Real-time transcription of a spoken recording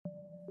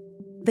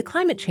The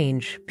climate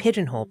change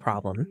pigeonhole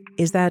problem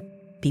is that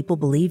people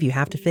believe you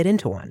have to fit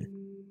into one.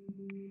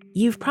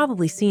 You've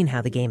probably seen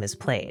how the game is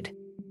played.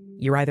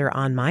 You're either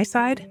on my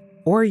side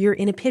or you're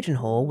in a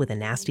pigeonhole with a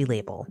nasty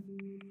label.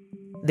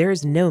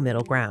 There's no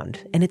middle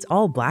ground, and it's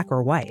all black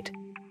or white.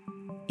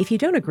 If you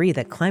don't agree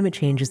that climate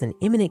change is an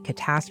imminent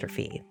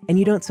catastrophe and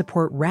you don't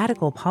support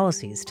radical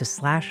policies to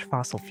slash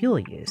fossil fuel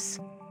use,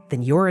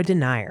 then you're a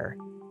denier.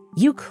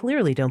 You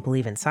clearly don't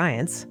believe in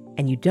science,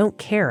 and you don't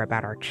care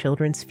about our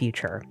children's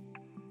future.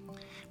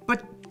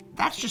 But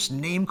that's just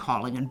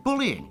name-calling and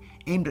bullying,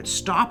 aimed at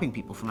stopping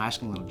people from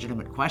asking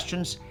legitimate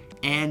questions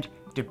and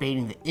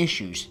debating the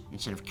issues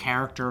instead of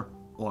character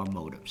or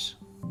motives.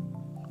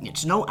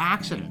 It's no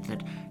accident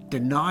that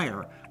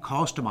denier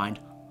calls to mind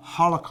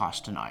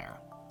Holocaust denier.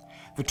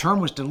 The term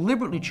was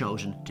deliberately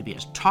chosen to be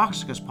as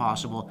toxic as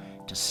possible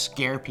to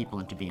scare people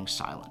into being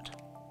silent.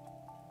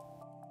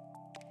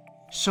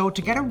 So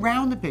to get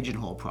around the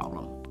pigeonhole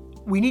problem,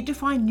 we need to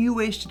find new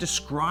ways to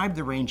describe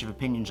the range of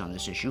opinions on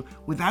this issue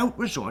without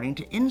resorting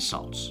to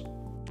insults.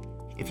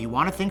 If you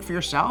want to think for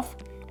yourself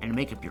and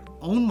make up your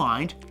own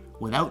mind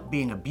without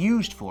being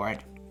abused for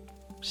it,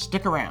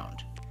 stick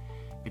around.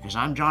 Because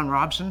I'm John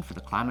Robson for the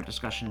Climate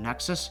Discussion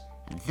Nexus,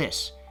 and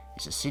this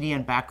is a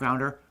CDN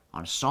Backgrounder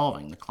on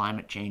solving the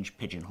climate change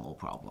pigeonhole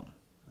problem.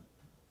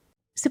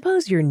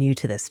 Suppose you're new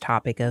to this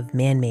topic of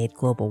man-made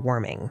global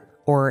warming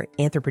or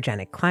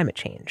anthropogenic climate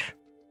change.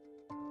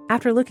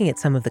 After looking at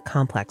some of the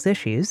complex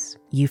issues,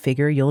 you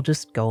figure you'll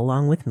just go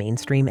along with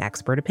mainstream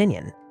expert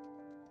opinion.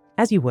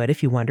 As you would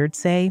if you wondered,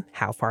 say,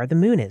 how far the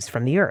moon is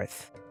from the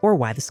Earth, or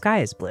why the sky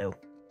is blue.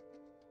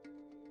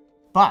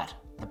 But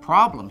the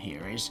problem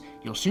here is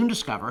you'll soon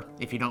discover,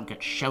 if you don't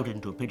get shouted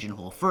into a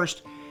pigeonhole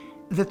first,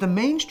 that the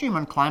mainstream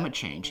on climate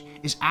change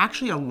is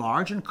actually a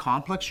large and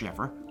complex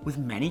river with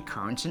many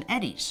currents and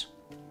eddies.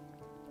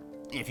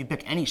 If you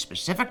pick any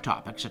specific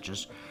topic, such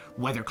as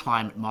whether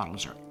climate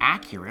models are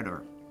accurate,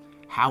 or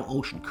how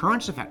ocean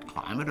currents affect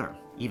climate, or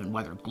even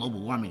whether global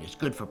warming is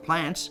good for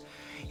plants,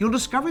 you'll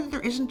discover that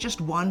there isn't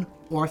just one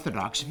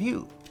orthodox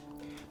view.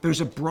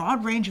 There's a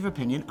broad range of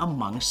opinion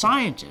among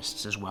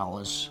scientists, as well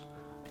as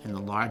in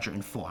the larger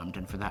informed,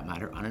 and for that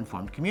matter,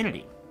 uninformed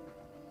community.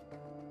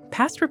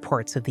 Past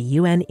reports of the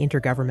UN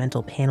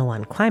Intergovernmental Panel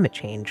on Climate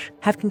Change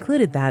have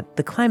concluded that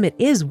the climate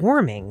is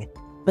warming,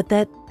 but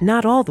that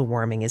not all the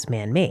warming is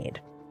man-made.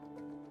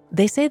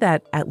 They say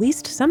that at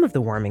least some of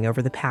the warming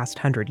over the past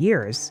 100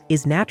 years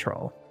is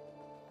natural.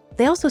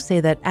 They also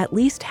say that at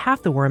least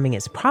half the warming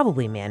is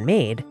probably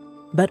man-made,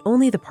 but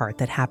only the part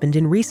that happened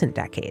in recent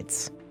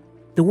decades.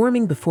 The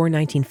warming before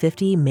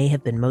 1950 may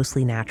have been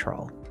mostly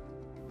natural.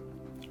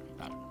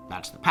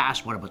 That's the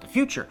past. What about the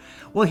future?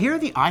 Well, here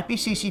the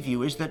IPCC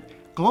view is that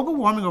global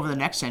warming over the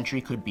next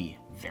century could be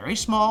very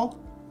small,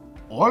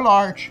 or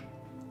large,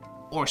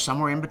 or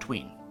somewhere in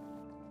between.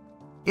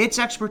 Its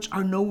experts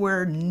are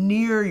nowhere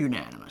near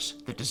unanimous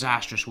that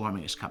disastrous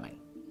warming is coming.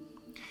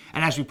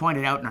 And as we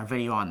pointed out in our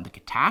video on the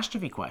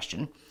catastrophe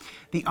question,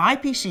 the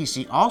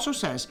IPCC also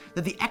says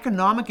that the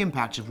economic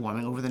impacts of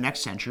warming over the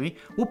next century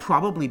will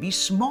probably be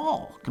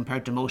small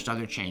compared to most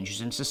other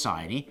changes in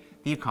society,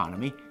 the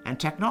economy, and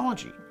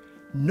technology.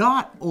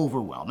 Not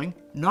overwhelming,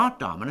 not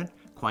dominant,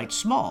 quite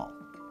small.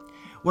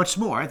 What's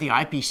more, the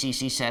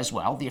IPCC says,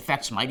 well, the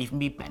effects might even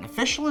be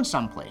beneficial in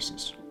some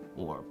places,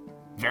 or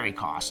very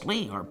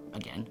costly, or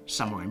again,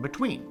 somewhere in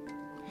between.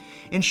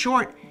 In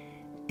short,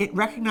 it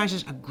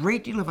recognizes a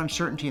great deal of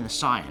uncertainty in the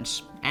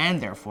science, and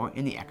therefore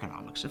in the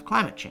economics of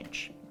climate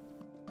change.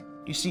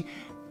 You see,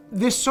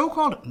 this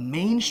so-called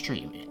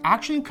mainstream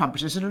actually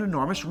encompasses an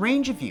enormous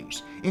range of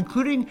views,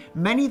 including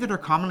many that are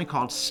commonly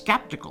called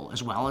skeptical,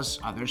 as well as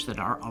others that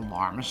are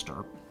alarmist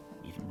or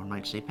even one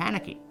might say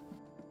panicky.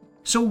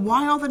 So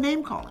why all the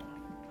name-calling?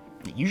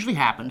 It usually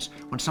happens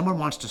when someone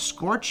wants to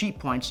score cheap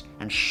points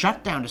and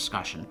shut down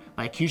discussion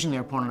by accusing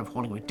their opponent of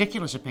holding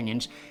ridiculous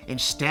opinions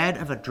instead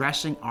of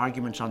addressing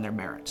arguments on their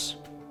merits.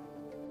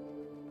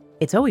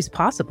 It's always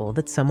possible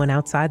that someone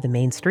outside the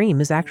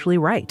mainstream is actually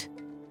right.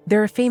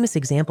 There are famous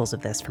examples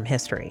of this from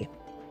history.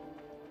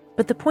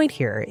 But the point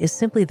here is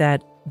simply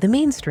that the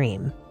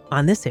mainstream,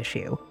 on this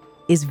issue,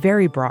 is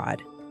very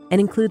broad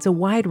and includes a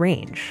wide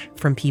range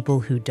from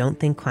people who don't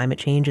think climate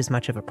change is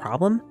much of a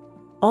problem,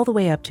 all the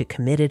way up to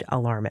committed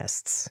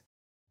alarmists.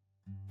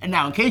 And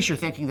now, in case you're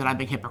thinking that I'm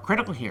being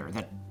hypocritical here,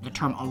 that the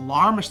term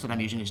alarmist that I'm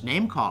using is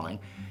name-calling,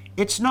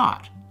 it's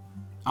not.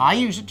 I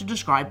use it to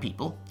describe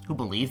people who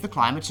believe the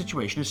climate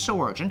situation is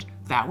so urgent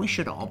that we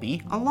should all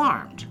be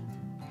alarmed.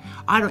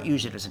 I don't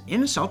use it as an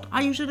insult,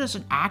 I use it as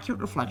an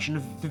accurate reflection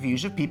of the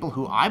views of people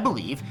who I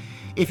believe,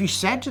 if you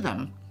said to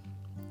them,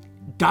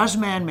 does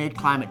man-made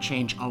climate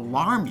change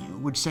alarm you,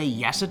 would say,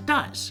 yes, it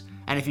does.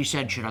 And if you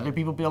said, should other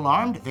people be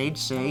alarmed, they'd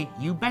say,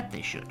 you bet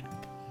they should.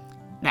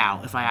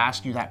 Now, if I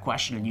ask you that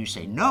question and you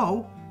say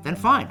no, then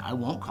fine, I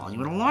won't call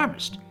you an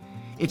alarmist.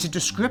 It's a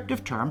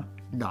descriptive term,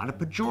 not a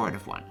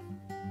pejorative one.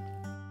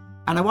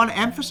 And I want to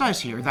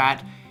emphasize here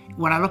that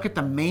when I look at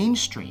the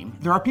mainstream,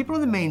 there are people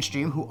in the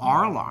mainstream who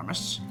are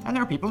alarmists, and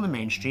there are people in the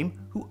mainstream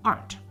who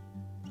aren't.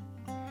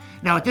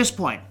 Now, at this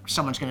point,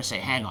 someone's going to say,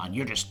 hang on,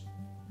 you're just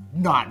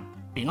not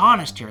being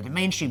honest here. The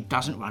mainstream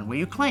doesn't run where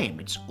you claim.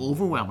 It's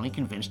overwhelmingly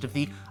convinced of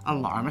the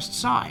alarmist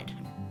side.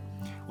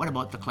 What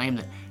about the claim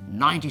that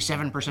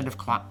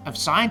 97% of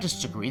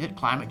scientists agree that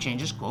climate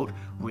change is, quote,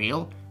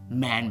 real,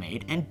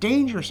 man-made, and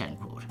dangerous, end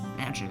quote?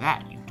 Answer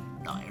that, you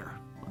denier.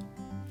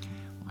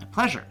 My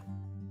pleasure.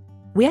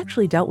 We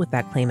actually dealt with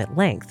that claim at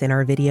length in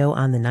our video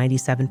on the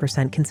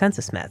 97%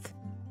 consensus myth.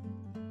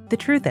 The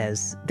truth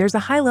is, there's a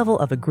high level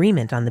of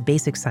agreement on the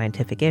basic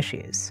scientific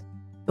issues.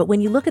 But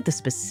when you look at the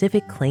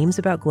specific claims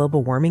about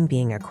global warming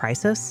being a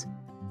crisis,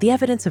 the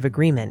evidence of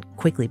agreement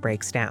quickly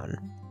breaks down.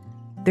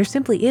 There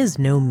simply is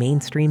no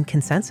mainstream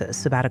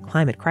consensus about a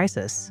climate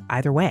crisis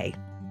either way.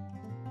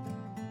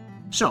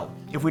 So,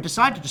 if we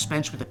decide to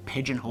dispense with the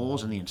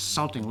pigeonholes and the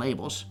insulting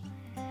labels,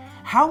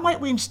 how might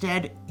we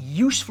instead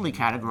usefully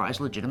categorize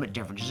legitimate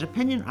differences of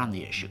opinion on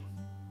the issue?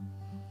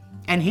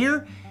 And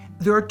here,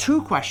 there are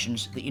two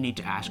questions that you need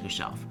to ask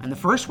yourself. And the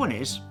first one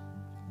is,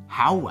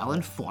 how well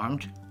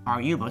informed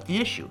are you about the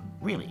issue,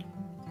 really?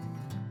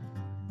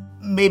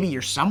 Maybe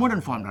you're somewhat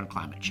informed on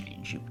climate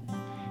change. You've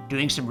been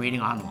doing some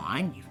reading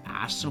online, you've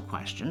asked some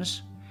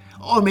questions.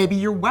 Or maybe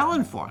you're well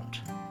informed.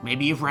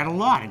 Maybe you've read a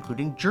lot,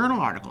 including journal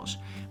articles.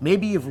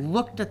 Maybe you've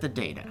looked at the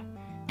data.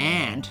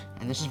 And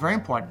this is very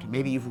important,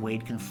 maybe you've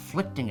weighed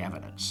conflicting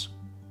evidence.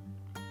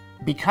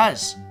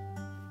 Because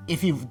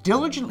if you've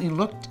diligently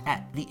looked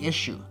at the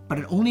issue, but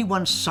at only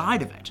one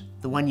side of it,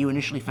 the one you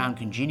initially found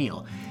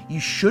congenial, you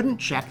shouldn't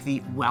check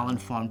the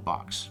well-informed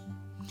box.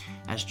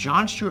 As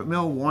John Stuart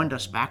Mill warned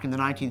us back in the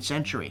 19th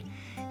century,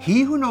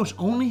 he who knows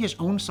only his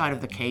own side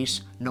of the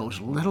case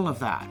knows little of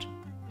that.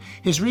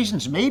 His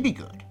reasons may be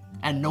good,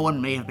 and no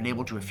one may have been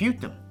able to refute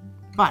them.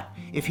 But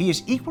if he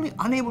is equally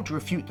unable to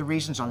refute the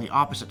reasons on the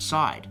opposite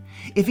side,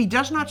 if he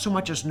does not so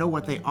much as know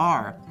what they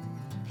are,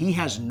 he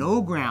has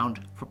no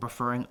ground for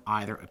preferring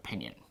either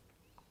opinion.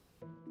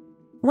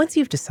 Once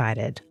you've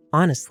decided,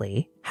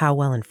 honestly, how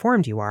well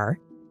informed you are,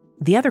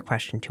 the other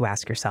question to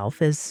ask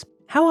yourself is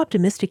how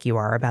optimistic you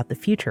are about the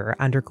future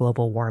under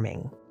global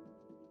warming.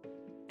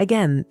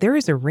 Again, there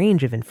is a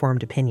range of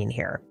informed opinion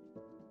here.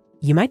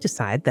 You might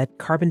decide that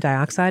carbon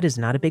dioxide is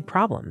not a big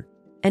problem,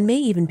 and may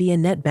even be a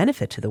net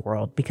benefit to the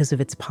world because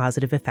of its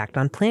positive effect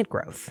on plant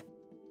growth.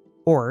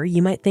 Or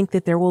you might think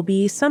that there will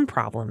be some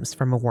problems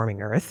from a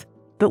warming Earth,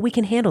 but we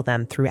can handle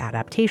them through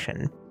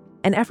adaptation,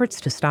 and efforts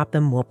to stop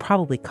them will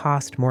probably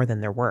cost more than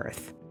they're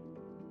worth.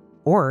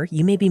 Or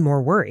you may be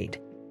more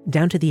worried,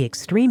 down to the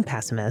extreme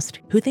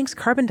pessimist who thinks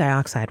carbon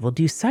dioxide will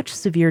do such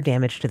severe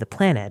damage to the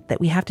planet that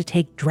we have to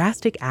take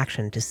drastic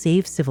action to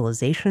save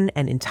civilization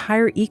and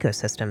entire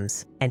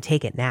ecosystems, and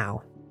take it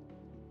now.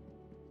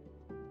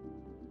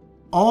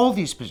 All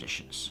these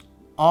positions,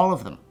 all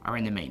of them are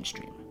in the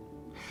mainstream.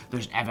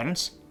 There's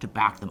evidence to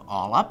back them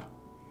all up,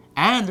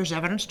 and there's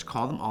evidence to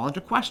call them all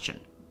into question.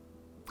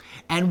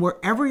 And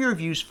wherever your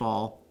views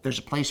fall, there's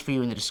a place for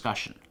you in the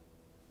discussion,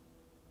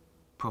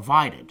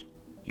 provided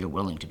you're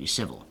willing to be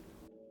civil.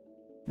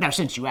 Now,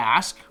 since you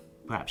ask,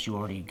 perhaps you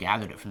already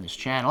gathered it from this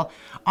channel,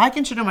 I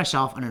consider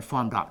myself an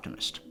informed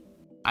optimist.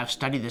 I've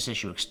studied this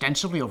issue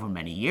extensively over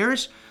many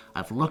years,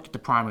 I've looked at the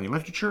primary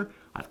literature,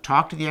 I've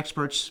talked to the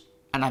experts,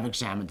 and I've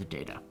examined the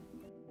data.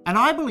 And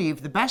I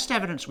believe the best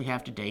evidence we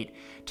have to date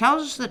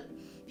tells us that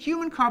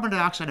human carbon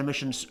dioxide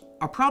emissions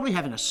are probably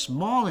having a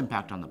small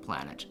impact on the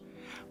planet,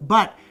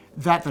 but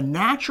that the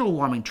natural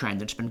warming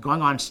trend that's been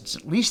going on since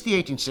at least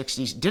the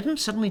 1860s didn't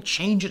suddenly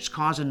change its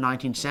cause in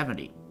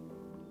 1970.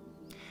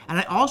 And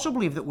I also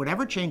believe that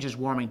whatever changes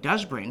warming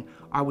does bring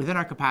are within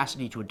our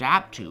capacity to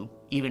adapt to,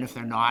 even if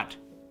they're not,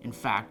 in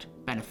fact,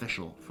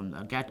 beneficial from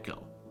the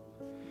get-go.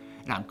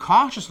 And I'm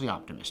cautiously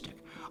optimistic.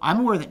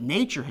 I'm aware that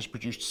nature has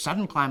produced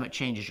sudden climate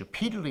changes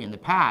repeatedly in the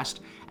past,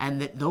 and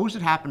that those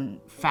that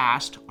happen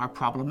fast are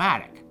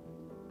problematic.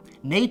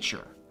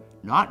 Nature,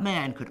 not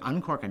man, could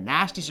uncork a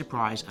nasty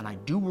surprise, and I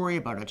do worry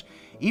about it,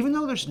 even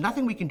though there's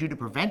nothing we can do to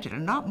prevent it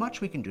and not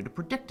much we can do to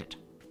predict it.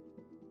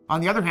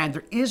 On the other hand,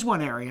 there is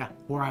one area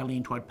where I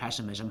lean toward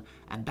pessimism,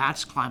 and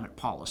that's climate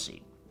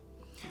policy.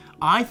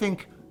 I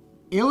think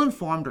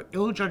ill-informed or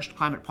ill-judged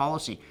climate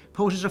policy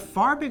poses a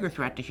far bigger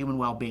threat to human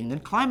well-being than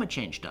climate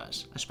change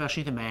does,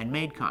 especially the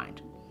man-made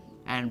kind.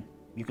 And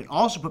you can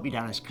also put me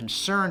down as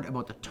concerned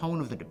about the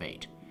tone of the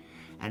debate.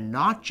 And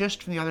not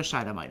just from the other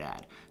side, I might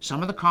add.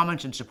 Some of the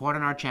comments in support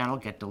on our channel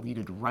get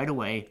deleted right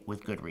away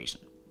with good reason.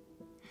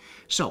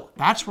 So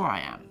that's where I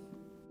am.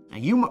 Now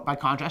you, by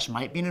contrast,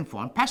 might be an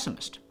informed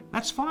pessimist.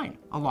 That's fine.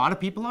 A lot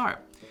of people are.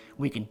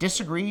 We can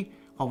disagree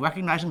while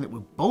recognizing that we're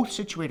both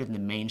situated in the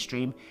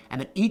mainstream and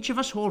that each of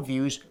us hold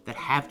views that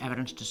have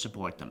evidence to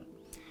support them.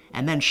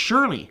 And then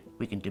surely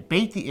we can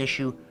debate the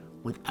issue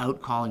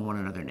without calling one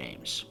another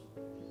names.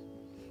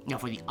 Now,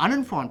 for the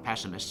uninformed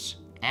pessimists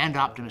and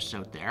optimists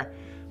out there,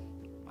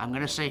 I'm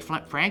going to say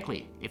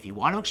frankly, if you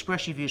want to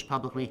express your views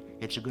publicly,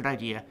 it's a good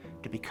idea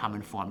to become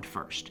informed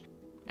first,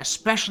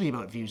 especially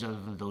about views other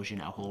than those you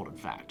now hold, in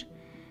fact.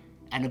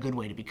 And a good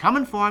way to become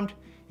informed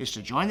is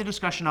to join the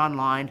discussion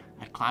online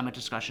at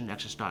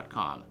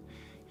climatediscussionnexus.com.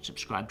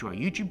 Subscribe to our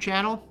YouTube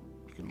channel.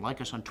 You can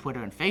like us on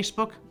Twitter and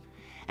Facebook.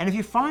 And if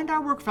you find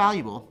our work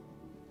valuable,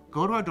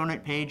 go to our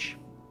donate page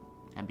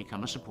and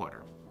become a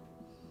supporter.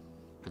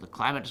 For the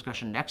Climate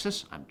Discussion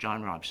Nexus, I'm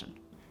John Robson,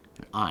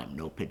 and I'm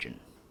no pigeon.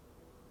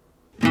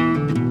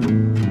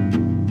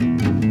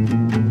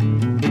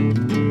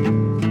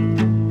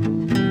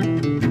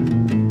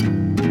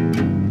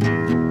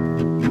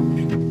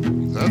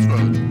 That's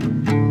right.